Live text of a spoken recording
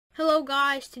Hello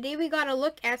guys, today we got a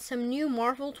look at some new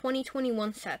Marvel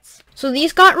 2021 sets. So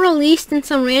these got released in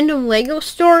some random Lego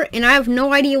store and I have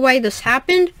no idea why this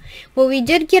happened. But we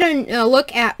did get a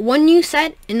look at one new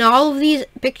set and all of these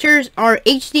pictures are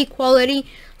HD quality.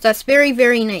 So that's very,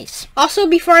 very nice. Also,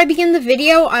 before I begin the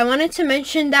video, I wanted to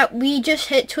mention that we just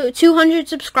hit 200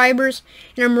 subscribers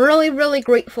and I'm really, really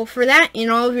grateful for that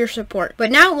and all of your support. But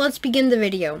now let's begin the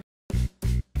video.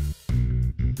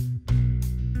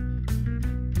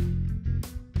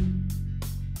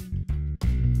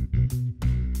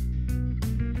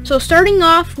 So starting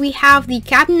off, we have the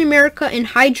Captain America and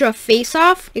Hydra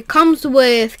face-off. It comes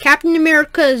with Captain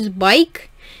America's bike,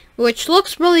 which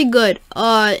looks really good.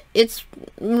 It's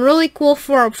really cool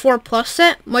for a 4+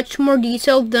 set, much more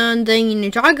detailed than the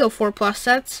Ninjago 4+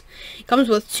 sets. It comes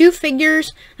with two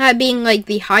figures, that being like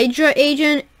the Hydra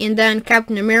agent and then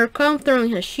Captain America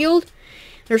throwing his shield.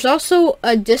 There's also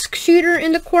a disc shooter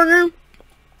in the corner.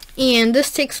 And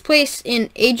this takes place in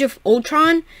Age of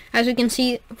Ultron, as we can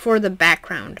see for the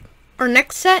background. Our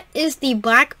next set is the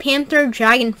Black Panther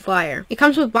Dragonflyer. It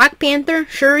comes with Black Panther,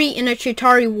 Shuri, and a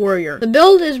Chitauri warrior. The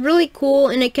build is really cool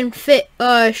and it can fit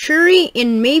Shuri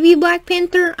and maybe Black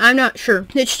Panther, I'm not sure.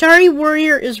 The Chitauri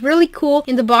warrior is really cool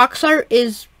and the box art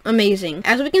is amazing.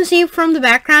 As we can see from the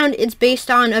background, it's based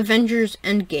on Avengers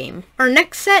Endgame. Our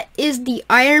next set is the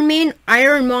Iron Man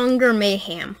Ironmonger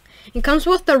Mayhem. It comes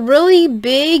with a really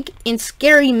big and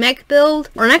scary mech build.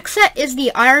 Our next set is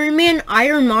the Iron Man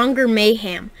Ironmonger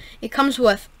Mayhem. It comes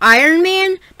with Iron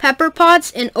Man, Pepper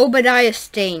Potts, and Obadiah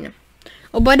Stane.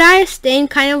 Obadiah Stane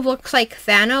kind of looks like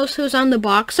Thanos, who's on the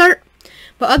box art.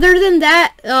 But other than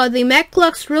that, the mech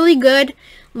looks really good.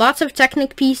 Lots of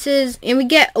Technic pieces, and we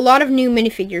get a lot of new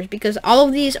minifigures because all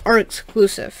of these are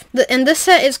exclusive. And this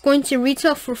set is going to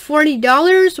retail for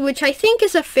 $40, which I think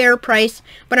is a fair price,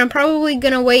 but I'm probably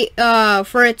going to wait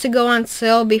for it to go on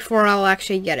sale before I'll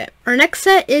actually get it. Our next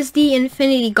set is the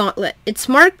Infinity Gauntlet. It's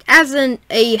marked as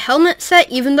a helmet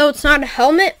set, even though it's not a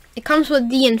helmet. It comes with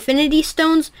the Infinity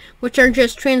Stones, which are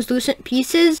just translucent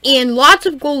pieces, and lots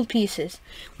of gold pieces,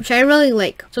 which I really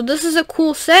like. So this is a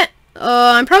cool set.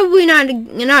 I'm probably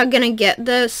not gonna get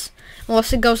this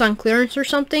unless it goes on clearance or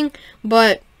something,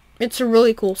 but it's a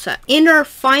really cool set. And our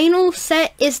final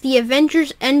set is the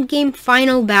Avengers Endgame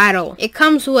Final Battle. It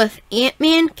comes with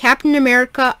Ant-Man, Captain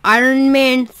America, Iron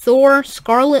Man, Thor,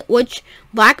 Scarlet Witch,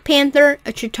 Black Panther,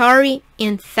 a Chitauri,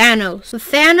 and Thanos. So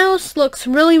Thanos looks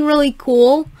really, really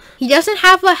cool. He doesn't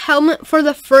have a helmet for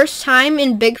the first time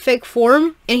in Big Fig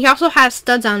form, and he also has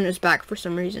studs on his back for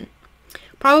some reason.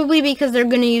 Probably because they're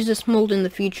going to use this mold in the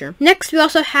future. Next, we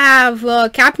also have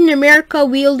Captain America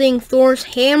wielding Thor's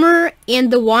hammer, and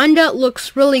the Wanda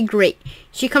looks really great.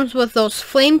 She comes with those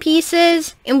flame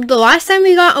pieces, and the last time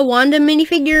we got a Wanda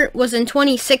minifigure was in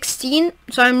 2016,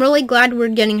 so I'm really glad we're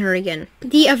getting her again.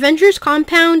 The Avengers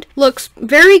compound looks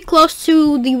very close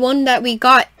to the one that we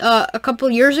got a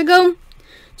couple years ago,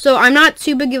 so I'm not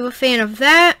too big of a fan of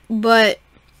that, but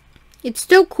it's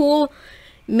still cool.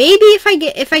 Maybe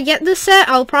if I get this set,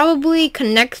 I'll probably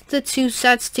connect the two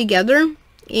sets together,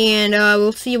 and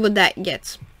we'll see what that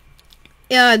gets.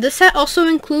 This set also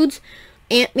includes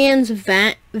Ant-Man's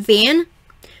van,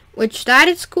 which that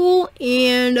is cool,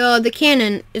 and the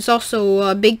cannon is also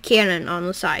a big cannon on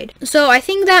the side. So I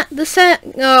think that the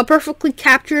set perfectly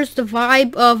captures the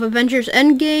vibe of Avengers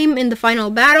Endgame in the final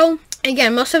battle.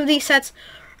 Again, most of these sets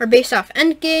are based off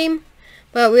Endgame,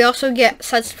 but we also get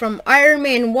sets from Iron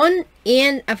Man 1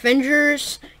 and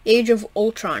Avengers Age of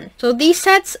Ultron. So these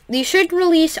sets, they should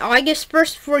release August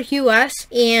 1st for US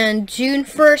and June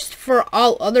 1st for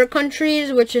all other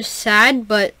countries, which is sad,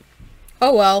 but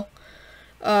oh well.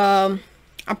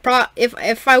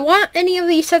 If I want any of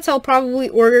these sets, I'll probably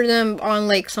order them on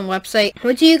like some website.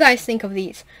 What do you guys think of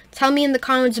these? Tell me in the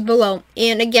comments below.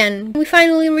 And again, we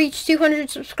finally reached 200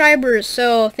 subscribers,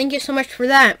 so thank you so much for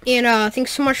that. And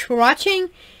thanks so much for watching,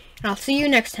 and I'll see you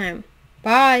next time.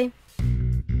 Bye.